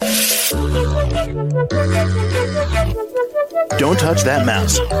Don't touch that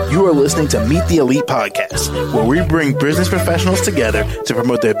mouse. You are listening to Meet the Elite Podcast, where we bring business professionals together to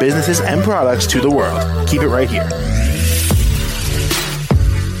promote their businesses and products to the world. Keep it right here.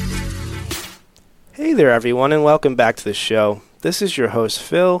 Hey there, everyone, and welcome back to the show. This is your host,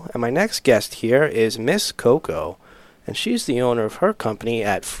 Phil, and my next guest here is Miss Coco, and she's the owner of her company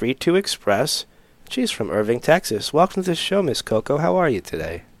at Free2 Express. She's from Irving, Texas. Welcome to the show, Miss Coco. How are you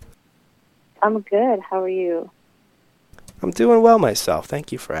today? I'm good. How are you? I'm doing well myself.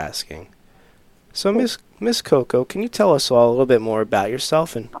 Thank you for asking. So, Miss Coco, can you tell us all a little bit more about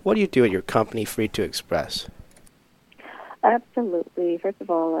yourself and what do you do at your company, Free2 Express? Absolutely. First of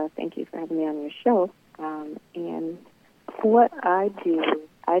all, thank you for having me on your show. And what I do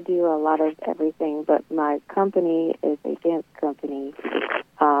a lot of everything, but my company is a dance company.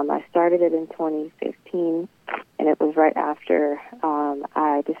 I started it in 2015, and it was right after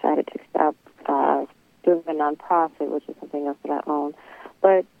I decided to stop doing a nonprofit, which is something else that I own.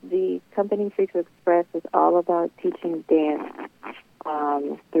 But the company Free2 Express is all about teaching dance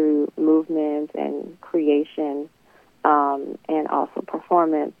through movement and creation, and also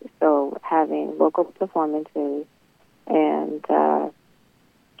performance. So having local performances and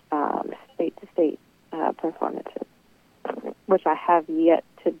state-to-state performances, which I have yet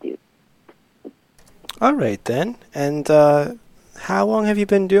to do. All right, then. And how long have you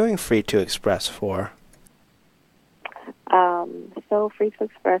been doing Free2 Express for? So Free2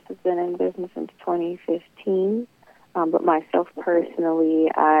 Express has been in business since 2015, but myself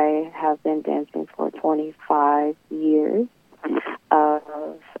personally, I have been dancing for 25 years of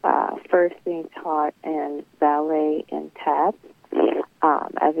first being taught in ballet and tap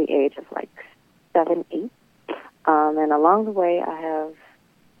at the age of like 7, 8. And along the way, I have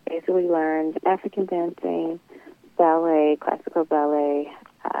basically learned African dancing, ballet, classical ballet,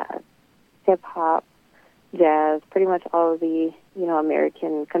 hip-hop, jazz, pretty much all of the,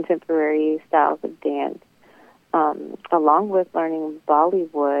 American contemporary styles of dance, along with learning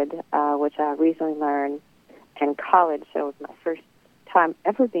Bollywood, which I recently learned in college. So it was my first time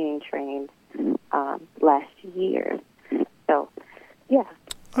ever being trained last year. So, yeah.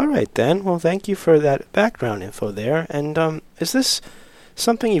 All right, then. Well, thank you for that background info there. And is this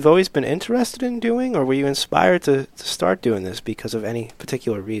something you've always been interested in doing, or were you inspired to start doing this because of any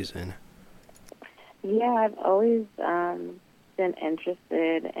particular reason? Yeah, I've always been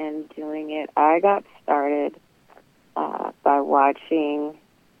interested in doing it. I got started by watching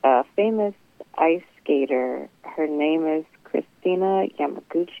a famous ice skater. Her name is Christina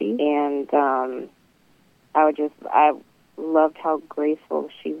Yamaguchi, and I loved how graceful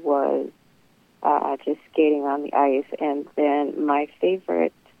she was just skating on the ice. And then my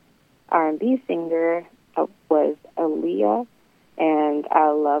favorite R&B singer was Aaliyah, and I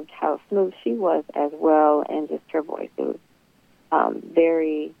loved how smooth she was as well, and just her voice. It was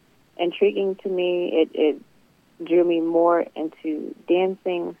very intriguing to me. It drew me more into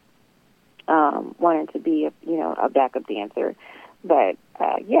dancing, wanting to be a backup dancer. But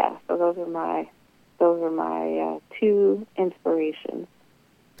so those are my two inspirations.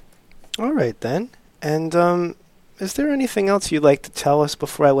 All right, then. And is there anything else you'd like to tell us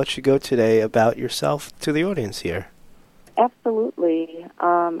before I let you go today about yourself to the audience here? Absolutely.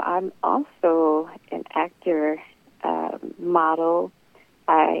 I'm also an actor, model.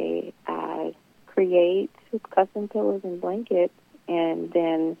 I create custom pillows and blankets, and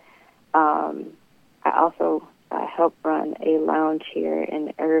then I also help run a lounge here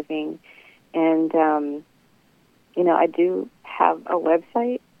in Irving. And, I do have a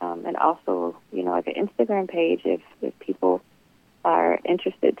website and also, like an Instagram page if people are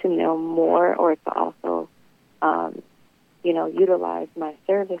interested to know more or to also, utilize my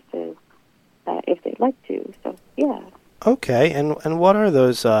services if they'd like to. So, yeah. Okay, and what are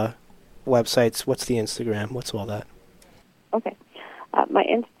those websites? What's the Instagram? What's all that? Okay. My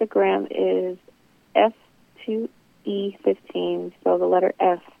Instagram is F2E15, so the letter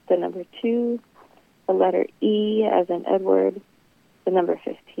F, the number 2, the letter E as in Edward, the number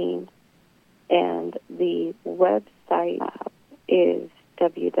 15. And the website is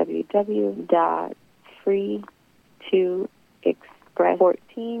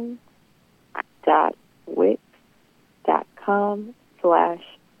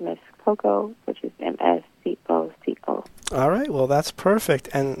Coco, which is MSCOCO. All right, well, that's perfect.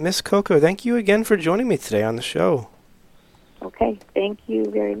 And Miss Coco, thank you again for joining me today on the show. Okay, thank you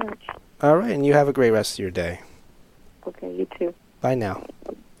very much. All right, and you have a great rest of your day. Okay, you too. Bye now.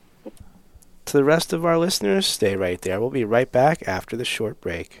 To the rest of our listeners, stay right there. We'll be right back after the short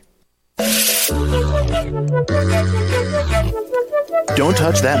break. Don't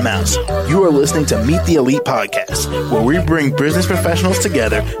touch that mouse. You are listening to Meet the Elite Podcast, where we bring business professionals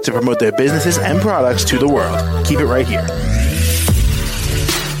together to promote their businesses and products to the world. Keep it right here.